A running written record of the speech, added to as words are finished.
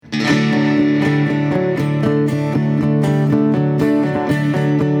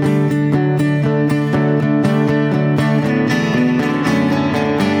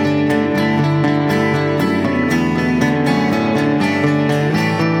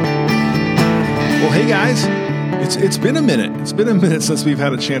Hey guys, it's been a minute. It's been a minute since we've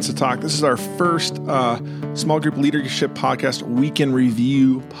had a chance to talk. This is our first small group leadership podcast, weekend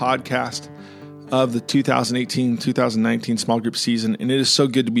review podcast of the 2018-2019 small group season. And it is so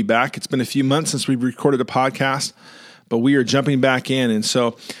good to be back. It's been a few months since we've recorded a podcast, but we are jumping back in. And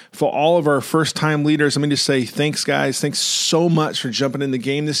so for all of our first-time leaders, let me just say thanks, guys. Thanks so much for jumping in the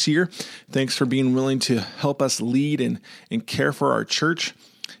game this year. Thanks for being willing to help us lead and care for our church.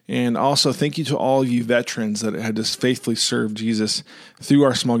 And also thank you to all of you veterans that had just faithfully served Jesus through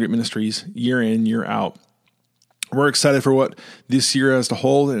our small group ministries year in, year out. We're excited for what this year has to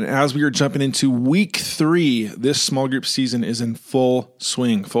hold. And as we are jumping into week 3, this small group season is in full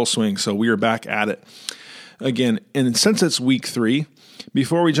swing. So we are back at it again. And since it's week 3,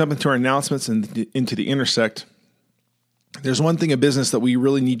 before we jump into our announcements and into the intersect, there's one thing of business that we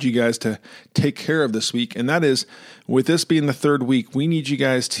really need you guys to take care of this week. And that is, with this being the 3rd week, we need you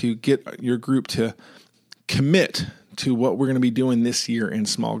guys to get your group to commit to what we're going to be doing this year in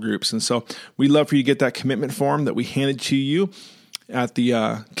small groups. And so we'd love for you to get that commitment form that we handed to you at the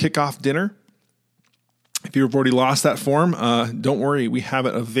kickoff dinner. If you've already lost that form, don't worry. We have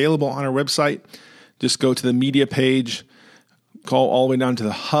it available on our website. Just go to the media page, call all the way down to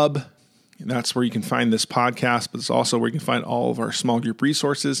the hub. That's where you can find this podcast, but it's also where you can find all of our small group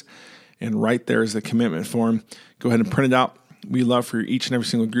resources. And right there is the commitment form. Go ahead and print it out. We love for each and every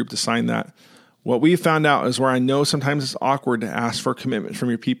single group to sign that. What we found out is where I know sometimes it's awkward to ask for commitment from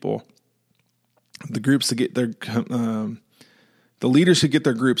your people. The groups to get their, the leaders who get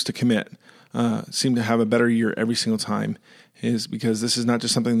their groups to commit seem to have a better year every single time, is because this is not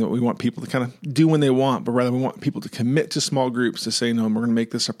just something that we want people to kind of do when they want, but rather we want people to commit to small groups, to say, no, we're going to make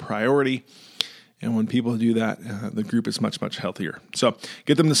this a priority. And when people do that, the group is much, much healthier. So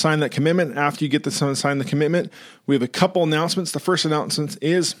get them to sign that commitment. After you get them to sign the commitment, we have a couple announcements. The first announcement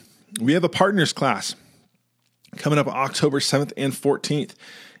is we have a partners class coming up October 7th and 14th.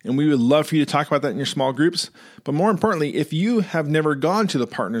 And we would love for you to talk about that in your small groups. But more importantly, if you have never gone to the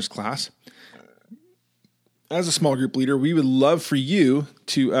partners class, as a small group leader, we would love for you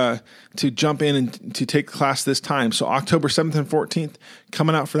to jump in and to take the class this time. So October 7th and 14th,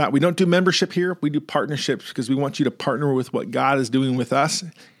 coming out for that. We don't do membership here. We do partnerships because we want you to partner with what God is doing with us,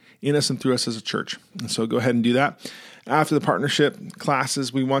 in us and through us as a church. And so go ahead and do that. After the partnership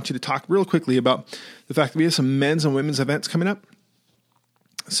classes, we want you to talk real quickly about the fact that we have some men's and women's events coming up.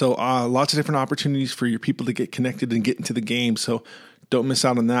 So lots of different opportunities for your people to get connected and get into the game. So don't miss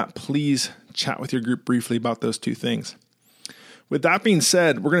out on that. Please chat with your group briefly about those two things. With that being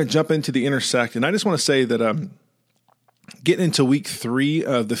said, we're going to jump into the intersect. And I just want to say that getting into week 3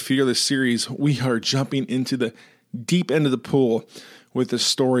 of the Fearless series, we are jumping into the deep end of the pool with the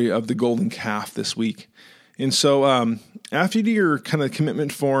story of the golden calf this week. And so after you do your kind of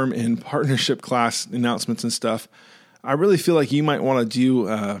commitment form and partnership class announcements and stuff, I really feel like you might want to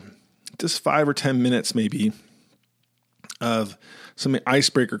do just 5 or 10 minutes maybe of some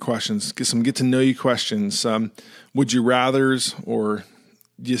icebreaker questions, get to know you questions, would you rathers, or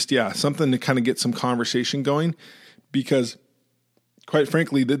just, something to kind of get some conversation going. Because quite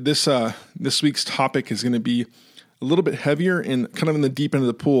frankly, this week's topic is going to be a little bit heavier and kind of in the deep end of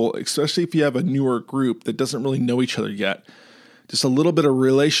the pool, especially if you have a newer group that doesn't really know each other yet. Just a little bit of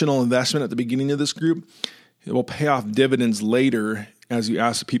relational investment at the beginning of this group. It will pay off dividends later as you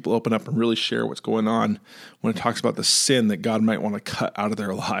ask the people to open up and really share what's going on when it talks about the sin that God might want to cut out of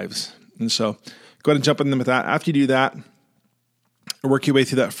their lives. And so go ahead and jump in them with that. After you do that, work your way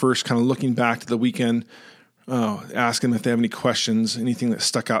through that first, kind of looking back to the weekend, ask them if they have any questions, anything that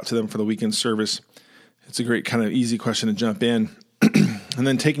stuck out to them for the weekend service. It's a great kind of easy question to jump in. And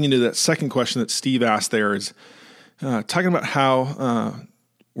then taking you to that second question that Steve asked there is talking about how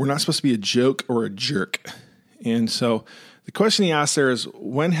we're not supposed to be a joke or a jerk. And so the question he asked there is,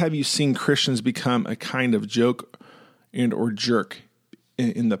 when have you seen Christians become a kind of joke and or jerk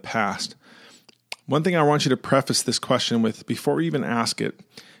in the past? One thing I want you to preface this question with before we even ask it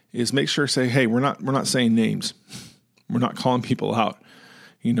is make sure to say, hey, we're not saying names. We're not calling people out.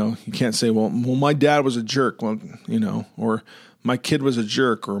 You know, you can't say, well, my dad was a jerk, or my kid was a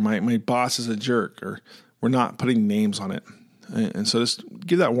jerk, or my boss is a jerk, or we're not putting names on it. And so just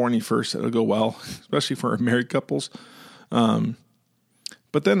give that warning first. It'll go well, especially for our married couples.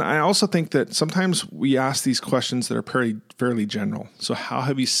 But then I also think that sometimes we ask these questions that are fairly general. So how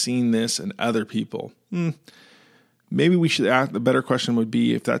have you seen this in other people? Maybe we should ask, the better question would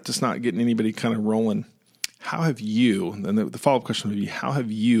be, if that's just not getting anybody kind of rolling, how have you, and the follow-up question would be, how have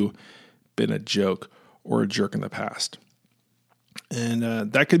you been a joke or a jerk in the past?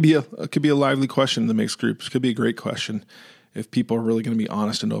 And that could be a lively question in the mixed groups. Could be a great question if people are really going to be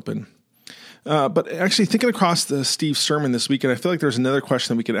honest and open. But actually thinking across Steve's sermon this weekend, I feel like there's another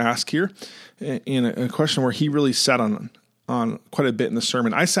question that we could ask here, and a question where he really sat on quite a bit in the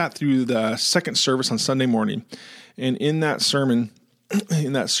sermon. I sat through the second service on Sunday morning, and in that sermon,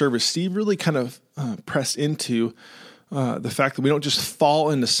 in that service, Steve really kind of pressed into the fact that we don't just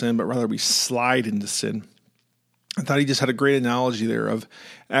fall into sin, but rather we slide into sin. I thought he just had a great analogy there of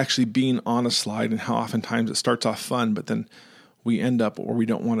actually being on a slide and how oftentimes it starts off fun, but then we end up where we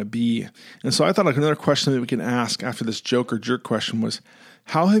don't want to be. And so I thought like another question that we can ask after this joke or jerk question was,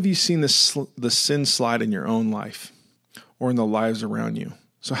 how have you seen the sin slide in your own life or in the lives around you?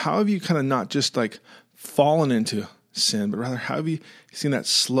 So how have you kind of not just like fallen into sin, but rather how have you seen that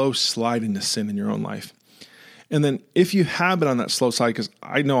slow slide into sin in your own life? And then if you have been on that slow slide, because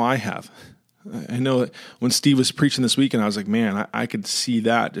I know I have, I know that when Steve was preaching this weekend, I was like, man, I could see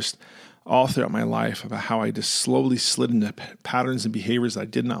that just all throughout my life about how I just slowly slid into patterns and behaviors that I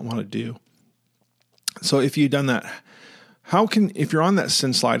did not want to do. So if you've done that, if you're on that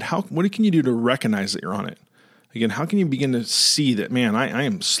sin slide, what can you do to recognize that you're on it? Again, how can you begin to see that, man, I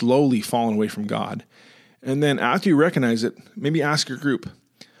am slowly falling away from God? And then after you recognize it, maybe ask your group,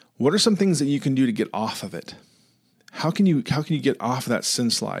 what are some things that you can do to get off of it? How can you get off of that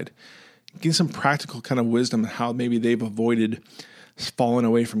sin slide? Give some practical kind of wisdom on how maybe they've avoided falling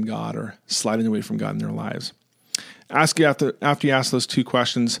away from God or sliding away from God in their lives. After you ask those two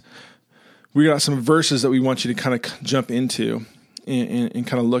questions, we got some verses that we want you to kind of jump into and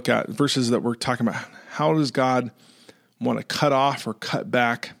kind of look at verses that we're talking about. How does God want to cut off or cut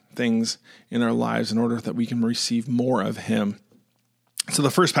back things in our lives in order that we can receive more of Him? So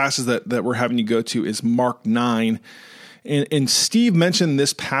the first passage that we're having you go to is Mark 9. And Steve mentioned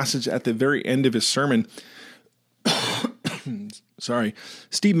this passage at the very end of his sermon. Sorry.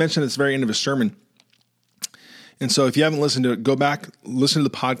 Steve mentioned this very end of his sermon. And so if you haven't listened to it, go back, listen to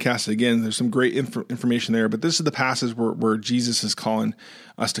the podcast again. There's some great information there. But this is the passage where Jesus is calling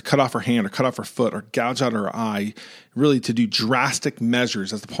us to cut off our hand or cut off our foot or gouge out our eye, really to do drastic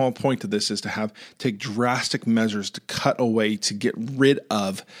measures. That's the whole point of this, is to take drastic measures to cut away, to get rid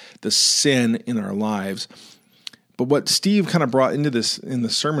of the sin in our lives. But what Steve kind of brought into this in the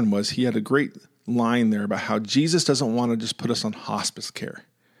sermon was he had a great line there about how Jesus doesn't want to just put us on hospice care.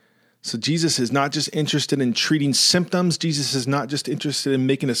 So Jesus is not just interested in treating symptoms. Jesus is not just interested in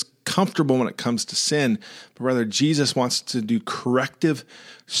making us comfortable when it comes to sin, but rather Jesus wants to do corrective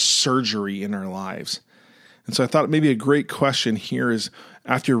surgery in our lives. And so I thought maybe a great question here is,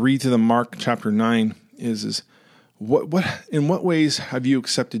 after you read through the Mark chapter 9, is what in what ways have you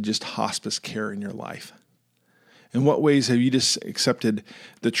accepted just hospice care in your life? In what ways have you just accepted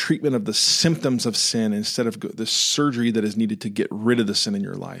the treatment of the symptoms of sin instead of the surgery that is needed to get rid of the sin in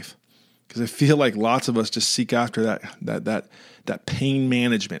your life? Because I feel like lots of us just seek after that pain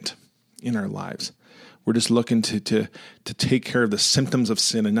management in our lives. We're just looking to take care of the symptoms of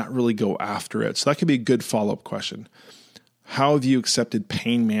sin and not really go after it. So that could be a good follow-up question. How have you accepted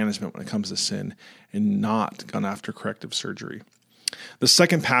pain management when it comes to sin and not gone after corrective surgery? The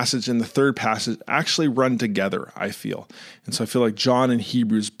second passage and the third passage actually run together, I feel. And so I feel like John and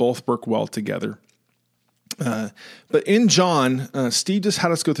Hebrews both work well together. But in John, Steve just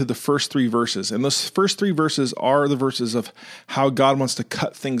had us go through the first three verses. And those first three verses are the verses of how God wants to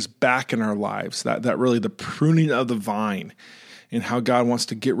cut things back in our lives, that really the pruning of the vine, and how God wants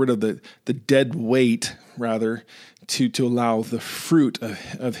to get rid of the dead weight, rather, to allow the fruit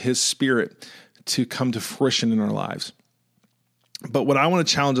of His Spirit to come to fruition in our lives. But what I want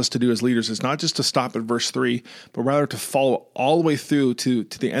to challenge us to do as leaders is not just to stop at verse 3, but rather to follow all the way through to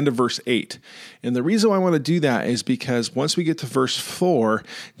the end of verse 8. And the reason why I want to do that is because once we get to verse 4,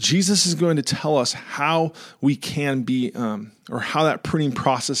 Jesus is going to tell us how we can be, or how that pruning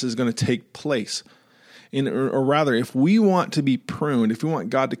process is going to take place. Or rather, if we want to be pruned, if we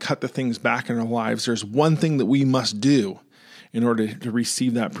want God to cut the things back in our lives, there's one thing that we must do in order to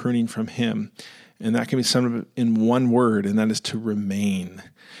receive that pruning from Him. And that can be summed up in one word, and that is to remain.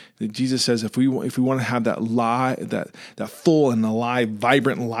 Jesus says if we want to have that full and alive,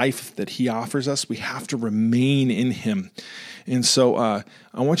 vibrant life that He offers us, we have to remain in Him. And so I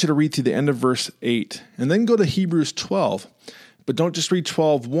want you to read to the end of verse 8, and then go to Hebrews 12. But don't just read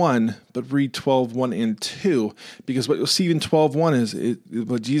 12:1, but read 12:1 and 2, because what you'll see in 12:1 is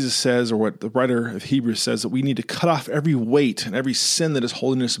what Jesus says, or what the writer of Hebrews says, that we need to cut off every weight and every sin that is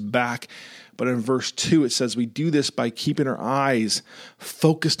holding us back. But in verse 2, it says we do this by keeping our eyes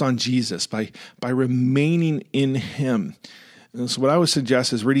focused on Jesus, by remaining in Him. And so what I would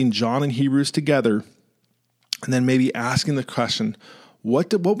suggest is reading John and Hebrews together, and then maybe asking the question,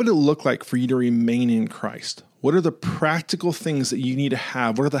 what would it look like for you to remain in Christ? What are the practical things that you need to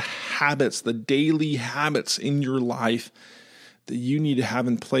have? What are the habits, the daily habits in your life that you need to have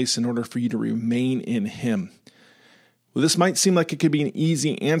in place in order for you to remain in Him? Well, this might seem like it could be an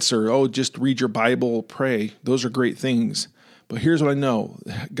easy answer. Oh, just read your Bible, pray. Those are great things. But here's what I know.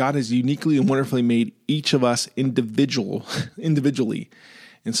 God has uniquely and wonderfully made each of us individually.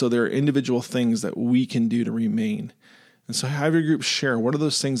 And so there are individual things that we can do to remain. And so have your group share. What are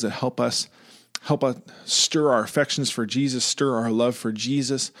those things that help us stir our affections for Jesus, stir our love for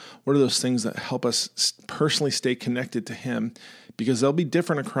Jesus? What are those things that help us personally stay connected to Him? Because they'll be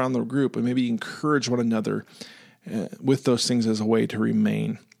different around the group, and maybe encourage one another with those things as a way to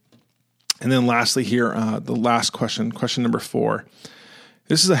remain. And then lastly here, the last question number 4.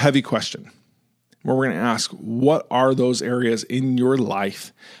 This is a heavy question where we're going to ask, what are those areas in your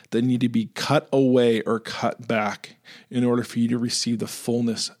life that need to be cut away or cut back in order for you to receive the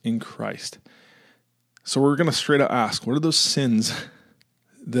fullness in Christ? So we're going to straight up ask, what are those sins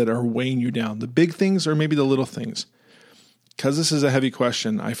that are weighing you down? The big things or maybe the little things? Because this is a heavy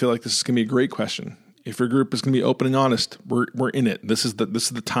question, I feel like this is going to be a great question. If your group is going to be open and honest, we're in it. This is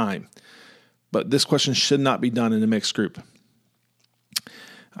the time. But this question should not be done in a mixed group.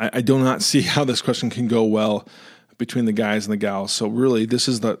 I do not see how this question can go well between the guys and the gals. So really, this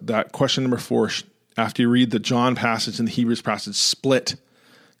is that question number 4. After you read the John passage and the Hebrews passage, split.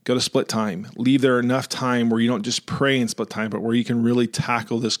 Go to split time. Leave there enough time where you don't just pray in split time, but where you can really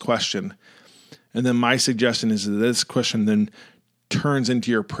tackle this question. And then my suggestion is that this question then turns into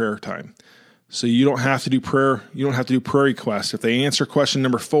your prayer time. So you don't have to do prayer. You don't have to do prayer requests. If they answer question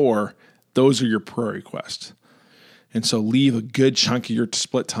number 4, those are your prayer requests. And so leave a good chunk of your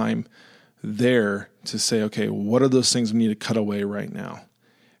split time there to say, okay, what are those things we need to cut away right now?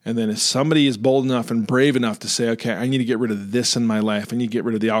 And then if somebody is bold enough and brave enough to say, okay, I need to get rid of this in my life. I need to get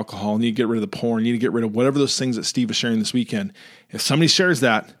rid of the alcohol. I need to get rid of the porn. I need to get rid of whatever those things that Steve was sharing this weekend. If somebody shares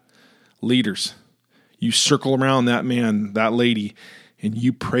that, leaders, you circle around that man, that lady, and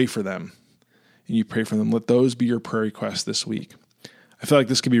you pray for them. And you pray for them. Let those be your prayer requests this week. I feel like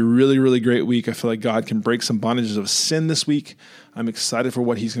this could be a really, really great week. I feel like God can break some bondages of sin this week. I'm excited for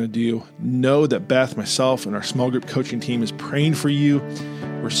what He's going to do. Know that Beth, myself, and our small group coaching team is praying for you.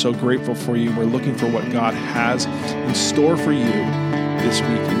 We're so grateful for you. We're looking for what God has in store for you this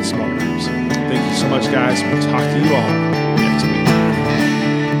week in small groups. Thank you so much, guys. We'll talk to you all